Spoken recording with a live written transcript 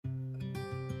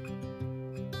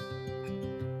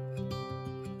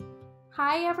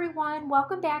Hi everyone,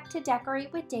 welcome back to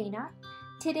Decorate with Dana.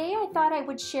 Today I thought I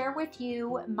would share with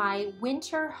you my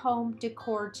winter home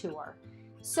decor tour.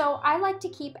 So I like to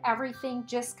keep everything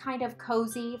just kind of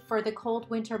cozy for the cold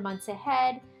winter months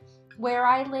ahead. Where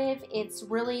I live, it's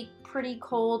really pretty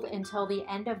cold until the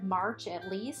end of March at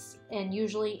least, and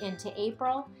usually into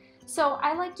April. So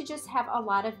I like to just have a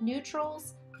lot of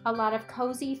neutrals, a lot of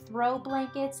cozy throw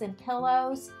blankets and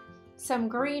pillows, some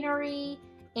greenery,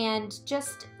 and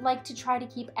just like to try to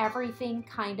keep everything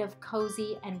kind of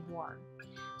cozy and warm.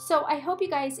 So I hope you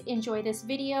guys enjoy this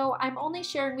video. I'm only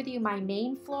sharing with you my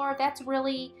main floor. That's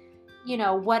really,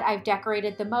 what I've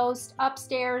decorated the most.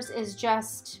 Upstairs is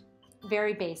just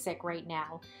very basic right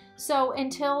now. So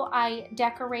until I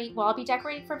decorate, well, I'll be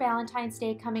decorating for Valentine's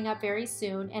Day coming up very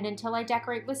soon, and until I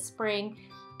decorate with spring,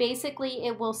 basically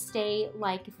it will stay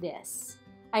like this.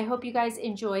 I hope you guys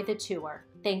enjoy the tour.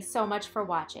 Thanks so much for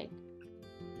watching.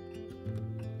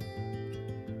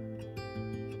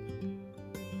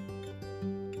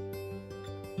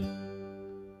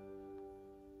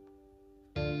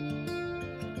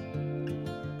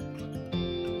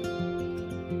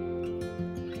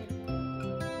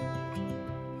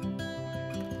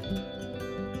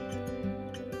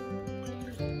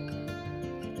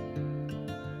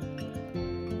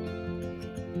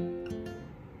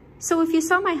 So if you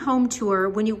saw my home tour,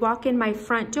 when you walk in my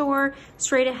front door,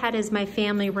 straight ahead is my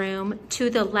family room.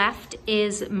 To the left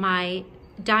is my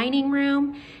dining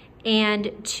room,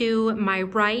 and to my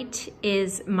right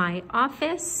is my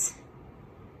office.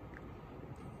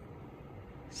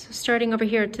 So starting over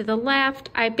here to the left,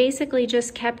 I basically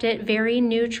just kept it very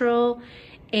neutral,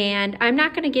 and I'm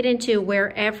not going to get into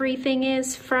where everything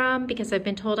is from because I've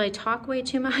been told I talk way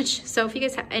too much. So if you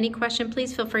guys have any question,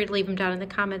 please feel free to leave them down in the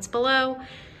comments below.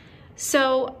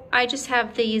 So I just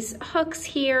have these hooks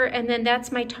here, and then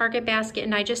that's my Target basket,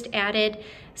 and I just added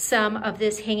some of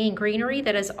this hanging greenery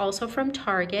that is also from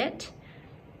Target.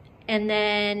 And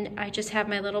then I just have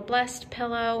my little blessed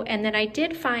pillow, and then I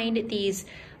did find these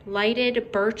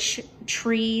lighted birch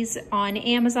trees on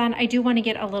Amazon. I do want to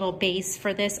get a little base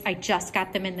for this. I just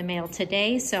got them in the mail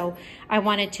today, so I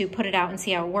wanted to put it out and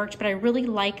see how it worked, but I really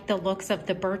like the looks of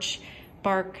the birch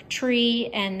bark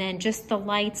tree, and then just the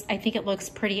lights. I think it looks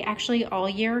pretty actually all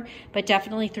year, but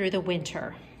definitely through the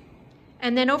winter.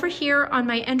 And then over here on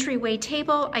my entryway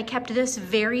table, I kept this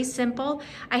very simple.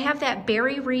 I have that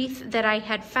berry wreath that I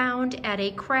had found at a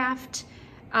craft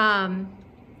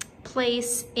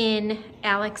place in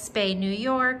Alex Bay, New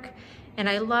York, and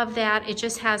I love that. It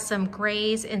just has some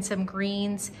grays and some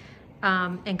greens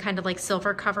and kind of like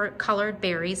silver colored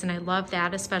berries, and I love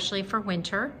that, especially for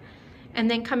winter. And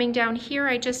then coming down here,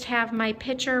 I just have my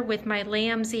pitcher with my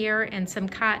lamb's ear and some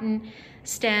cotton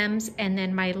stems, and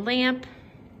then my lamp.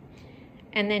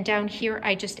 And then down here,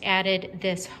 I just added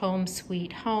this home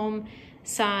sweet home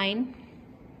sign.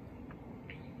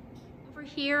 Over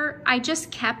here, I just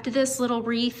kept this little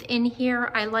wreath in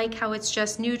here. I like how it's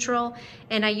just neutral,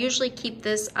 and I usually keep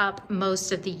this up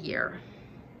most of the year.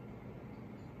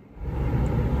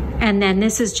 And then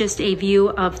this is just a view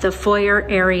of the foyer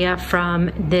area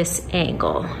from this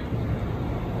angle.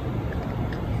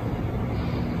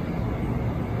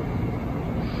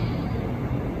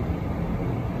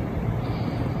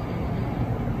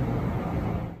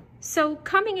 So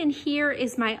coming in here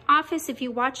is my office. If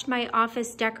you watched my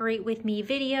office decorate with me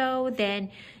video, then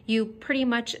you pretty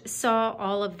much saw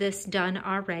all of this done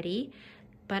already,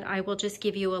 but I will just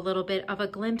give you a little bit of a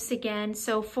glimpse again.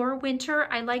 So for winter,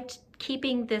 I liked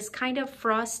keeping this kind of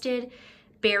frosted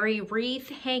berry wreath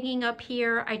hanging up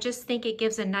here. I just think it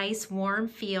gives a nice warm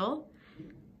feel.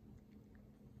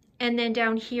 And then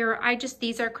down here,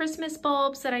 these are Christmas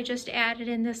bulbs that I just added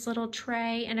in this little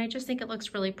tray, and I just think it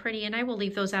looks really pretty, and I will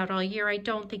leave those out all year. I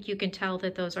don't think you can tell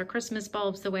that those are Christmas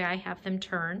bulbs the way I have them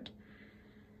turned.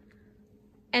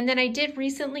 And then I did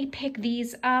recently pick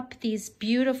these up, these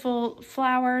beautiful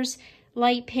flowers,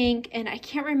 light pink, and I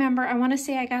can't remember, I want to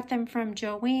say I got them from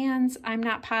Joann's. I'm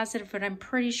not positive, but I'm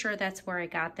pretty sure that's where I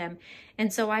got them.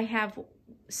 And so I have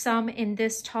some in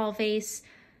this tall vase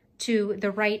to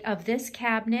the right of this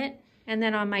cabinet. And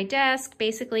then on my desk,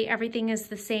 basically everything is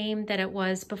the same that it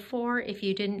was before. If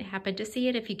you didn't happen to see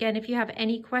it, if you have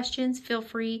any questions, feel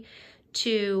free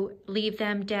to leave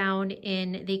them down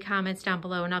in the comments down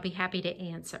below, and I'll be happy to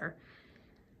answer.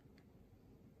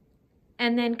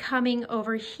 And then coming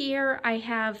over here, I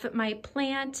have my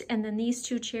plant, and then these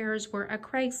two chairs were a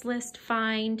Craigslist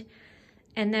find.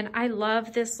 And then I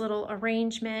love this little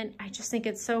arrangement. I just think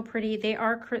it's so pretty. They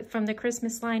are from the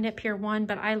Christmas line at Pier 1,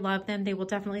 but I love them. They will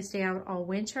definitely stay out all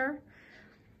winter.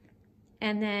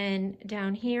 And then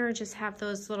down here, just have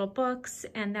those little books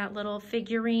and that little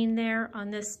figurine there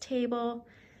on this table.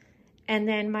 And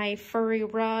then my furry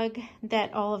rug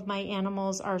that all of my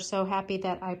animals are so happy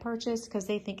that I purchased because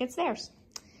they think it's theirs.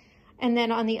 And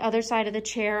then on the other side of the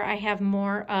chair, I have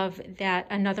more of that,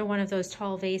 another one of those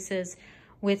tall vases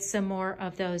with some more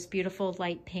of those beautiful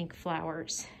light pink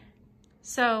flowers.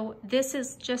 So this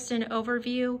is just an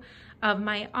overview of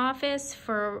my office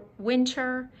for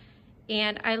winter,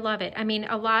 and I love it. I mean,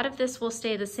 a lot of this will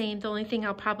stay the same. The only thing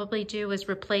I'll probably do is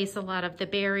replace a lot of the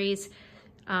berries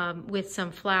with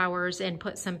some flowers and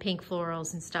put some pink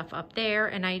florals and stuff up there.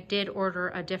 And I did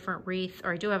order a different wreath,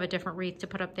 or I do have a different wreath to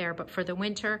put up there, but for the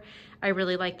winter, I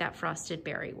really like that frosted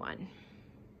berry one.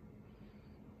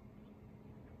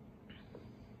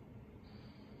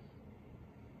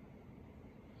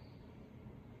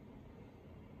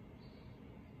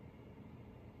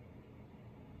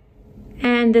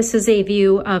 And this is a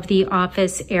view of the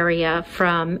office area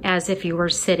from as if you were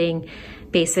sitting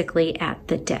basically at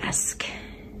the desk.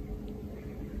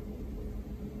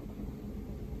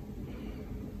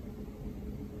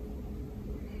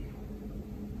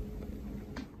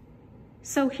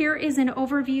 So here is an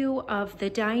overview of the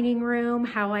dining room,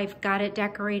 how I've got it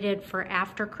decorated for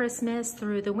after Christmas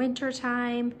through the winter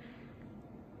time.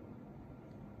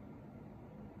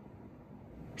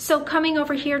 So coming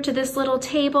over here to this little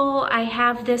table, I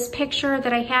have this picture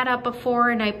that I had up before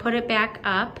and I put it back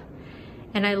up,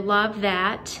 and I love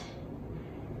that.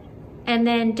 And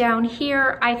then down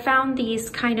here, I found these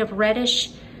kind of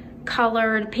reddish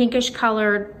colored, pinkish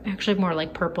colored, actually more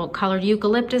like purple colored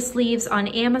eucalyptus leaves on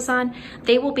Amazon.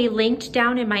 They will be linked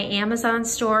down in my Amazon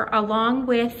store along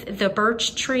with the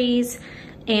birch trees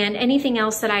and anything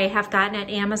else that I have gotten at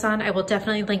Amazon. I will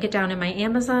definitely link it down in my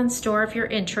Amazon store if you're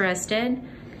interested.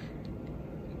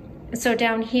 So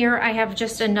down here, I have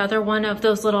just another one of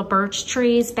those little birch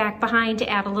trees back behind to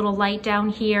add a little light down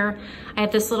here. I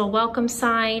have this little welcome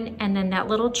sign and then that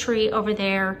little tree over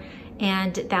there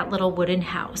and that little wooden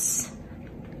house.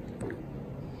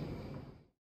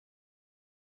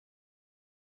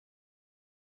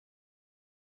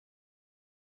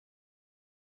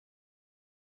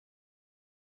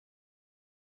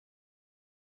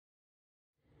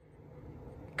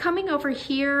 Coming over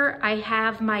here, I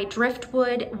have my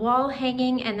driftwood wall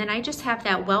hanging, and then I just have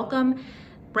that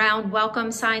round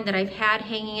welcome sign that I've had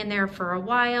hanging in there for a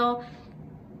while.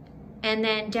 And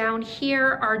then down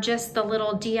here are just the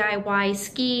little DIY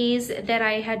skis that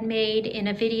I had made in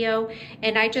a video,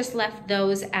 and I just left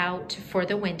those out for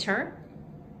the winter.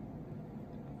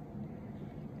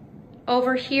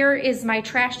 Over here is my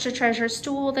trash to treasure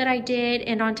stool that I did,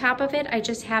 and on top of it, I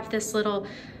just have this little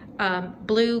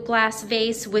blue glass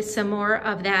vase with some more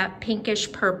of that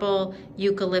pinkish purple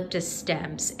eucalyptus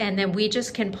stems. And then we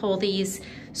just can pull these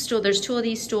there's two of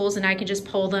these stools, and I can just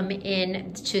pull them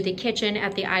in to the kitchen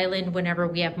at the island whenever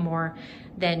we have more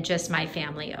than just my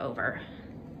family over.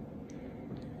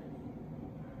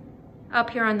 Up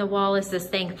here on the wall is this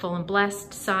thankful and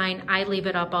blessed sign. I leave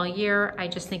it up all year. I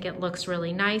just think it looks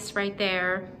really nice right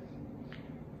there.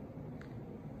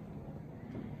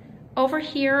 Over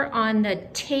here on the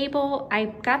table, I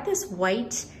got this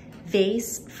white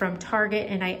vase from Target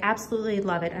and I absolutely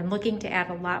love it. I'm looking to add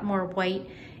a lot more white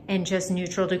and just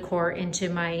neutral decor into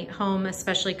my home,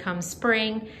 especially come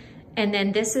spring. And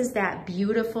then this is that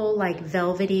beautiful like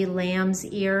velvety lamb's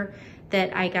ear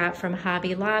that I got from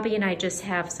Hobby Lobby, and I just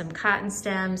have some cotton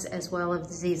stems as well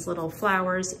as these little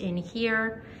flowers in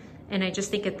here. And I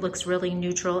just think it looks really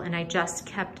neutral, and I just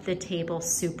kept the table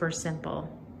super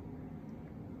simple.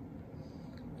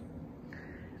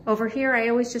 Over here, I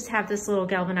always just have this little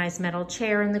galvanized metal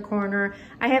chair in the corner.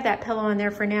 I have that pillow in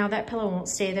there for now. That pillow won't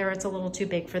stay there. It's a little too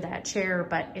big for that chair,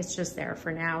 but it's just there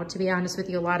for now. To be honest with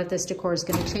you, a lot of this decor is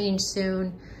gonna change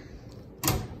soon.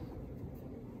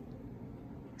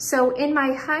 So in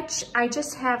my hutch, I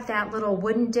just have that little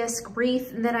wooden disc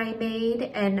wreath that I made.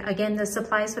 And again, the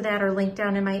supplies for that are linked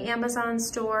down in my Amazon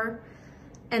store.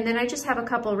 And then I just have a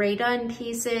couple Rae Dunn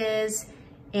pieces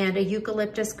and a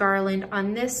eucalyptus garland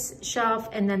on this shelf,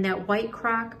 and then that white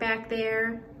crock back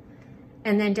there.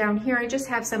 And then down here, I just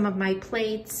have some of my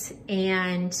plates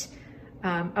and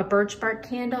a birch bark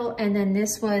candle. And then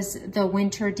this was the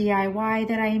winter DIY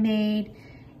that I made,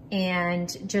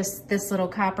 and just this little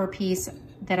copper piece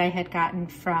that I had gotten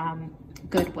from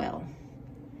Goodwill.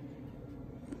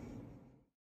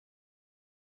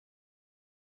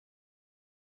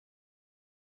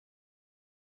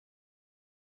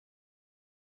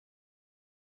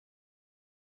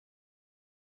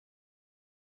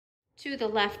 To the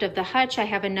left of the hutch, I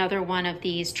have another one of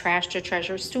these trash to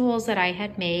treasure stools that I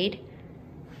had made.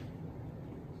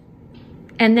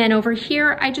 And then over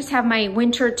here, I just have my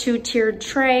winter 2-tiered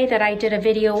tray that I did a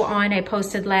video on. I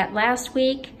posted that last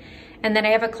week. And then I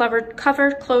have a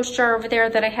covered closed jar over there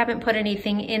that I haven't put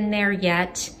anything in there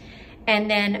yet. And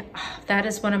then that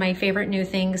is one of my favorite new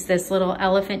things, this little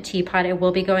elephant teapot. It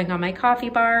will be going on my coffee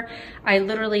bar. I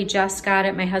literally just got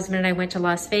it. My husband and I went to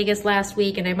Las Vegas last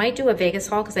week, and I might do a Vegas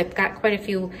haul because I've got quite a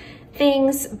few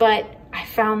things, but I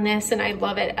found this and I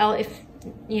love it. If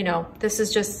you know, this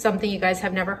is just something you guys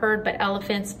have never heard, but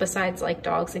elephants, besides like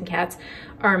dogs and cats,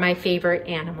 are my favorite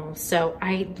animals. So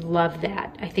I love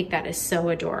that. I think that is so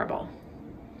adorable.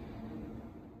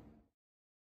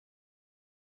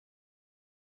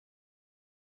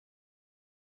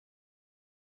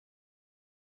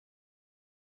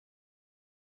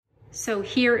 So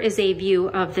here is a view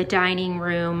of the dining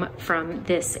room from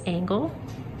this angle.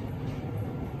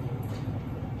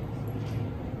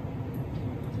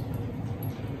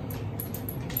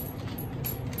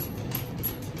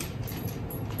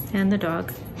 And the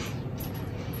dog.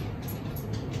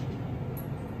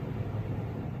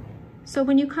 So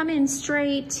when you come in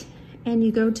straight and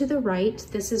you go to the right,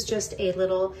 this is just a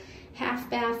little half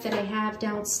bath that I have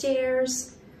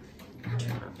downstairs. I'll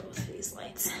turn on both of these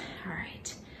lights. All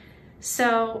right.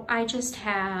 So I just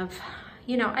have,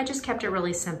 you know, I just kept it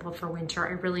really simple for winter.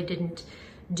 I really didn't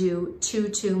do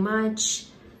too much.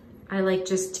 I like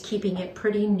just keeping it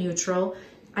pretty neutral.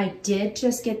 I did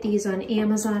just get these on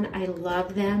Amazon. I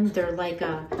love them. They're like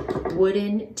a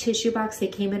wooden tissue box. They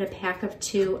came in a pack of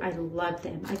 2. I love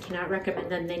them. I cannot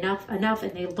recommend them enough,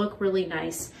 and they look really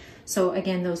nice. So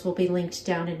again, those will be linked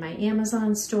down in my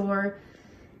Amazon store.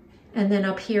 And then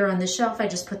up here on the shelf, I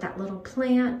just put that little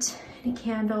plant and a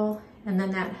candle, and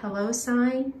then that hello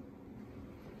sign.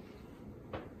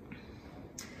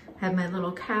 Have my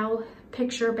little cow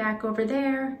picture back over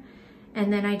there.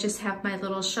 And then I just have my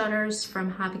little shutters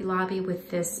from Hobby Lobby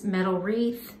with this metal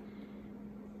wreath,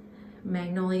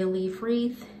 magnolia leaf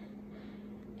wreath.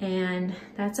 And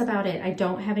that's about it. I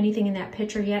don't have anything in that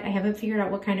picture yet. I haven't figured out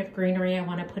what kind of greenery I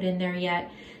want to put in there yet,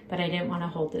 but I didn't want to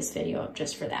hold this video up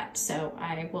just for that. So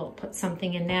I will put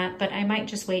something in that, but I might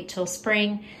just wait till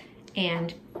spring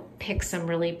and pick some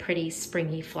really pretty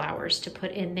springy flowers to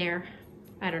put in there.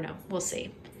 I don't know, we'll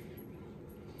see.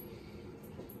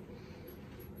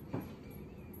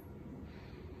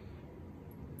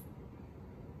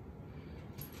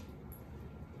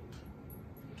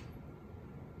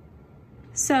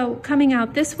 So coming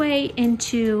out this way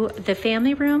into the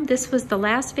family room, this was the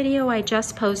last video I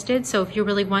just posted. So if you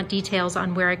really want details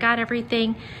on where I got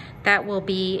everything, that will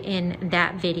be in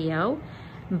that video.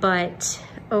 But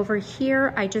over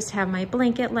here, I just have my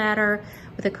blanket ladder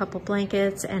with a couple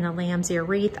blankets and a lamb's ear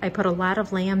wreath. I put a lot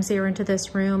of lamb's ear into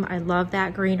this room. I love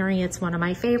that greenery. It's one of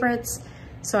my favorites.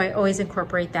 So I always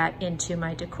incorporate that into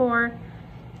my decor.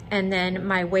 And then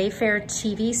my Wayfair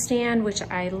TV stand, which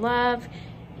I love.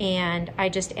 And I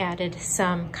just added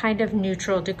some kind of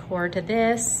neutral decor to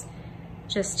this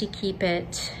just to keep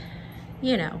it,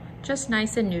 you know, just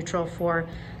nice and neutral for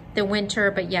the winter,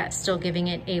 but yet still giving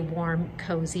it a warm,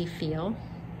 cozy feel.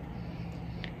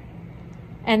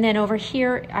 And then over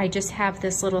here, I just have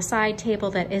this little side table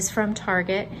that is from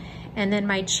Target. And then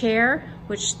my chair,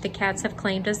 which the cats have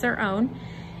claimed as their own,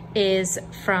 is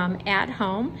from At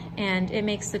Home. And it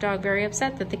makes the dog very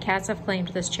upset that the cats have claimed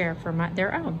this chair for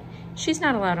their own. She's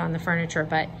not allowed on the furniture,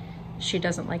 but she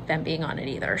doesn't like them being on it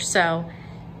either. So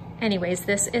anyways,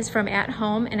 this is from At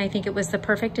Home, and I think it was the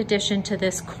perfect addition to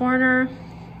this corner.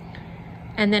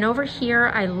 And then over here,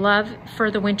 I love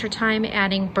for the winter time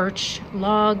adding birch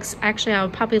logs. Actually, I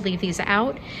would probably leave these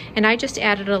out. And I just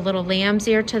added a little lamb's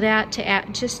ear to that to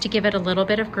add, just to give it a little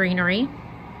bit of greenery.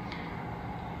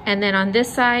 And then on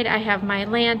this side, I have my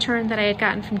lantern that I had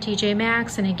gotten from TJ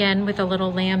Maxx, and again with a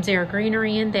little lamb's ear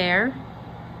greenery in there.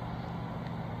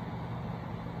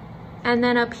 And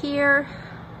then up here,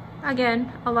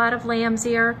 again, a lot of lamb's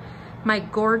ear. My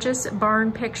gorgeous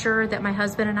barn picture that my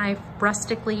husband and I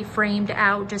rustically framed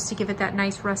out just to give it that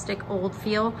nice rustic old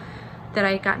feel that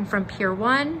I had gotten from Pier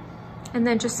 1. And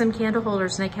then just some candle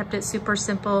holders, and I kept it super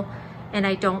simple, and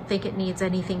I don't think it needs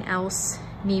anything else,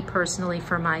 me personally,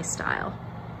 for my style.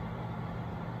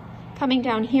 Coming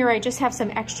down here, I just have some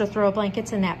extra throw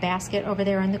blankets in that basket over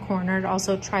there in the corner. It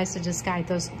also tries to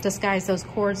disguise those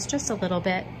cords just a little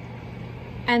bit.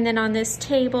 And then on this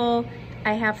table,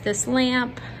 I have this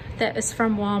lamp that is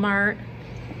from Walmart.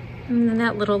 And then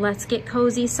that little Let's Get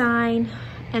Cozy sign.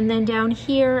 And then down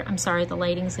here, I'm sorry, the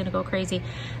lighting's gonna go crazy.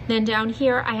 Then down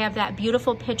here, I have that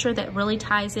beautiful picture that really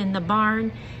ties in the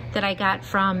barn that I got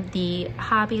from the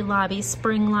Hobby Lobby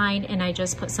spring line, and I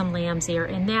just put some lamb's ear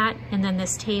in that. And then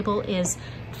this table is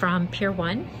from Pier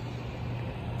 1.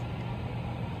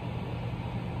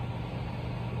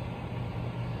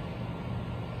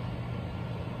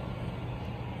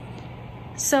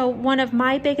 So one of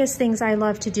my biggest things I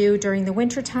love to do during the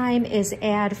winter time is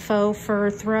add faux fur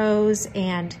throws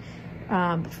and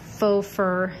faux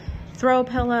fur throw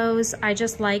pillows. I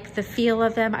just like the feel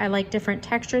of them. I like different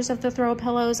textures of the throw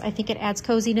pillows. I think it adds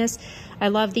coziness. I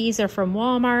love these. They're from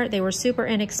Walmart. They were super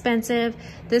inexpensive.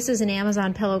 This is an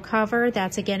Amazon pillow cover.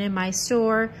 That's again in my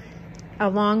store,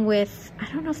 along with,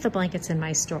 I don't know if the blanket's in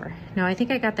my store. No, I think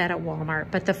I got that at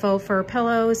Walmart, but the faux fur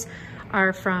pillows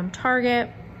are from Target.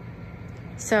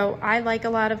 So I like a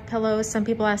lot of pillows. Some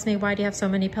people ask me, why do you have so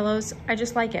many pillows? I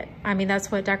just like it. I mean,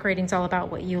 that's what decorating's all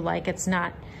about, what you like. It's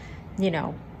not, you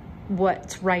know,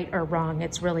 what's right or wrong.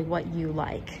 It's really what you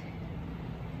like.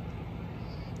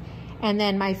 And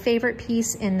then my favorite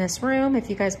piece in this room, if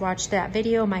you guys watched that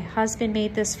video, my husband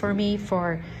made this for me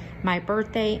for my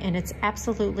birthday, and it's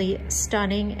absolutely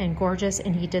stunning and gorgeous,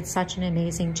 and he did such an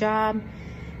amazing job.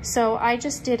 So I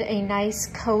just did a nice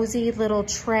cozy little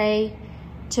tray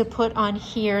to put on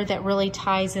here that really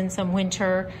ties in some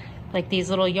winter, like these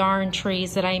little yarn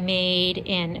trees that I made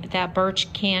and that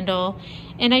birch candle.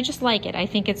 And I just like it. I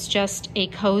think it's just a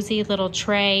cozy little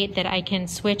tray that I can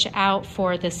switch out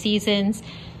for the seasons,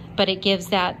 but it gives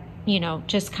that, you know,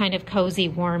 just kind of cozy,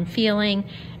 warm feeling.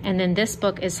 And then this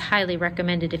book is highly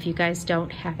recommended if you guys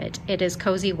don't have it. It is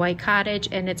Cozy White Cottage,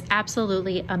 and it's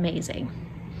absolutely amazing.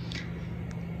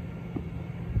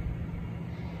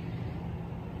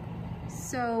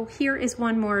 So here is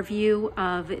one more view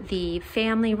of the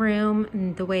family room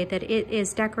and the way that it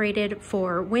is decorated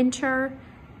for winter.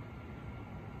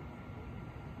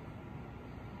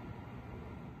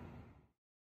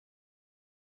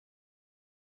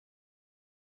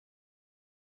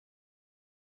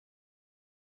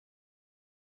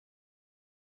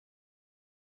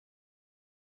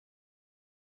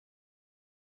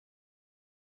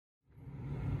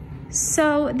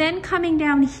 So then coming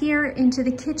down here into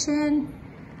the kitchen,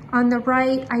 on the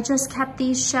right, I just kept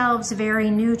these shelves very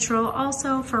neutral.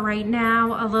 Also for right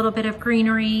now, a little bit of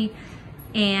greenery,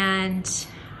 and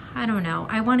I don't know,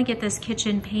 I want to get this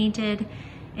kitchen painted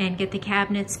and get the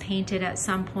cabinets painted at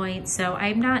some point. So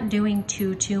I'm not doing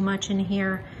too much in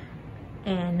here,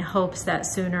 in hopes that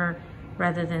sooner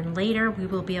rather than later we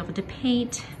will be able to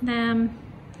paint them.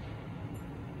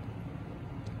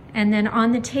 And then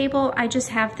on the table, I just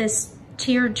have this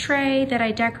tiered tray that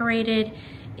I decorated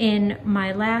in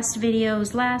my last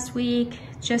videos last week,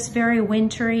 just very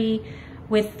wintry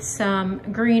with some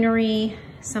greenery,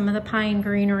 some of the pine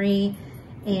greenery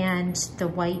and the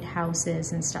white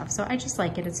houses and stuff. So I just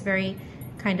like it. It's very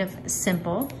kind of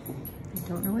simple. I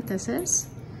don't know what this is.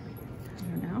 I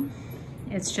don't know.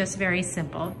 It's just very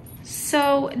simple.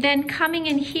 So then coming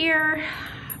in here,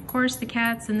 of course the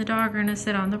cats and the dog are gonna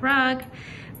sit on the rug.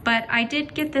 But I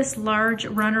did get this large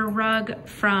runner rug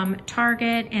from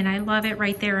Target, and I love it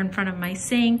right there in front of my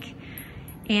sink.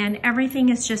 And everything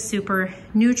is just super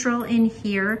neutral in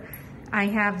here. I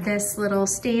have this little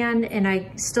stand, and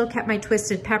I still kept my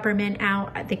twisted peppermint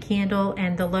out, the candle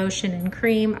and the lotion and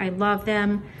cream. I love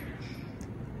them.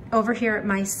 Over here at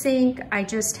my sink, I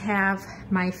just have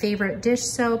my favorite dish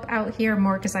soap out here,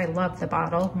 more because I love the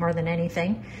bottle more than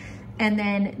anything. And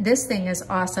then this thing is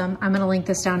awesome. I'm gonna link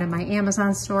this down in my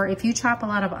Amazon store. If you chop a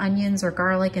lot of onions or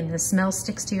garlic and the smell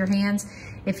sticks to your hands,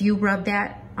 if you rub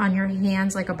that on your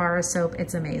hands like a bar of soap,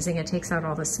 it's amazing. It takes out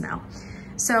all the smell.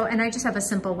 So, and I just have a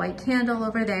simple white candle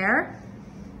over there.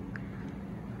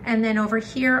 And then over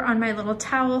here on my little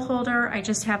towel holder, I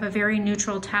just have a very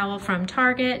neutral towel from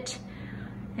Target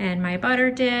and my butter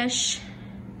dish.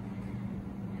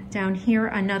 Down here,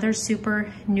 another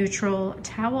super neutral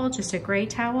towel, just a gray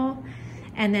towel.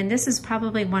 And then this is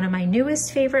probably one of my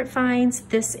newest favorite finds.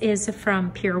 This is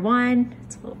from Pier 1.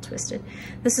 It's a little twisted.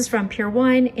 This is from Pier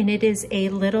 1, and it is a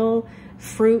little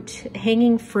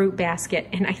hanging fruit basket,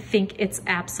 and I think it's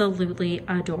absolutely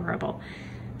adorable.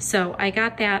 So I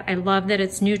got that. I love that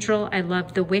it's neutral. I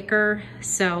love the wicker.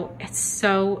 So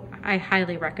I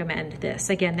highly recommend this.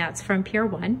 Again, that's from Pier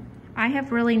 1. I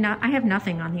have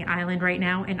nothing on the island right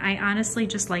now, and I honestly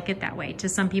just like it that way. To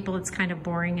some people, it's kind of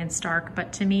boring and stark,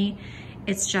 but to me,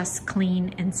 it's just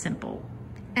clean and simple.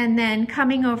 And then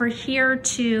coming over here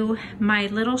to my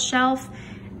little shelf,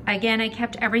 again, I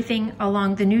kept everything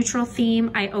along the neutral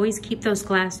theme. I always keep those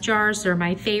glass jars. They're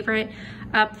my favorite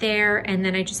up there. And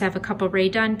then I just have a couple Rae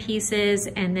Dunn pieces,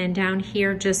 and then down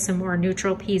here, just some more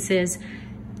neutral pieces.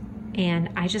 And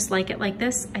I just like it like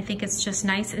this. I think it's just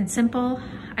nice and simple.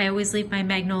 I always leave my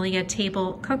Magnolia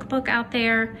Table cookbook out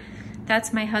there.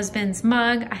 That's my husband's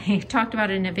mug. I talked about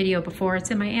it in a video before.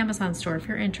 It's in my Amazon store if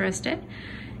you're interested.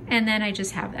 And then I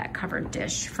just have that covered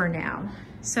dish for now.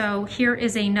 So here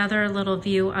is another little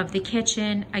view of the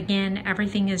kitchen. Again,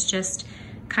 everything is just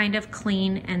kind of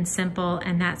clean and simple,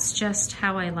 and that's just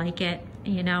how I like it.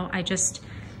 You know,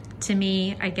 to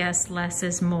me, I guess less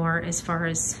is more as far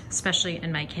as, especially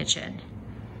in my kitchen.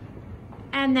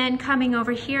 And then coming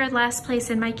over here, last place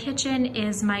in my kitchen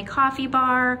is my coffee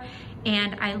bar.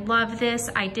 And I love this.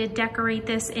 I did decorate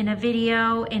this in a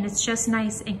video, and it's just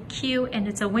nice and cute, and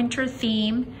it's a winter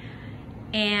theme.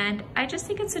 And I just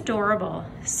think it's adorable.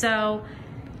 So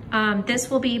this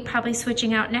will be probably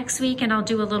switching out next week, and I'll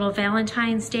do a little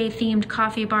Valentine's Day themed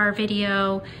coffee bar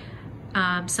video.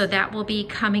 So that will be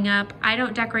coming up. I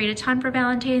don't decorate a ton for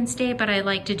Valentine's Day, but I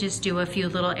like to just do a few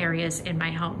little areas in my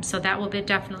home. So that will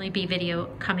definitely be video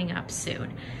coming up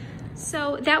soon.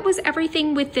 So that was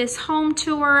everything with this home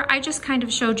tour. I just kind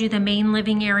of showed you the main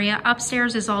living area.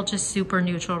 Upstairs is all just super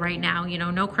neutral right now, you know,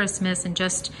 no Christmas and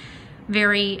just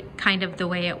very kind of the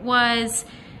way it was.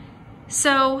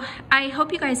 So I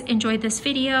hope you guys enjoyed this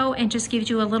video and just gives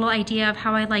you a little idea of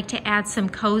how I like to add some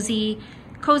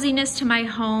coziness to my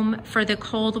home for the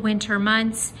cold winter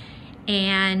months,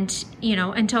 and you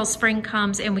know, until spring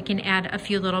comes and we can add a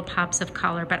few little pops of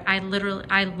color. But I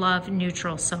love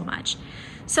neutral so much.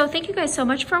 So thank you guys so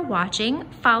much for watching.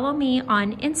 Follow me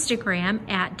on Instagram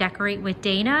at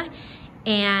decoratewithdana.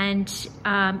 And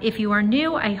if you are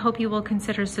new, I hope you will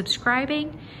consider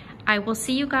subscribing. I will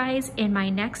see you guys in my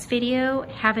next video.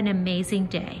 Have an amazing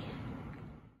day.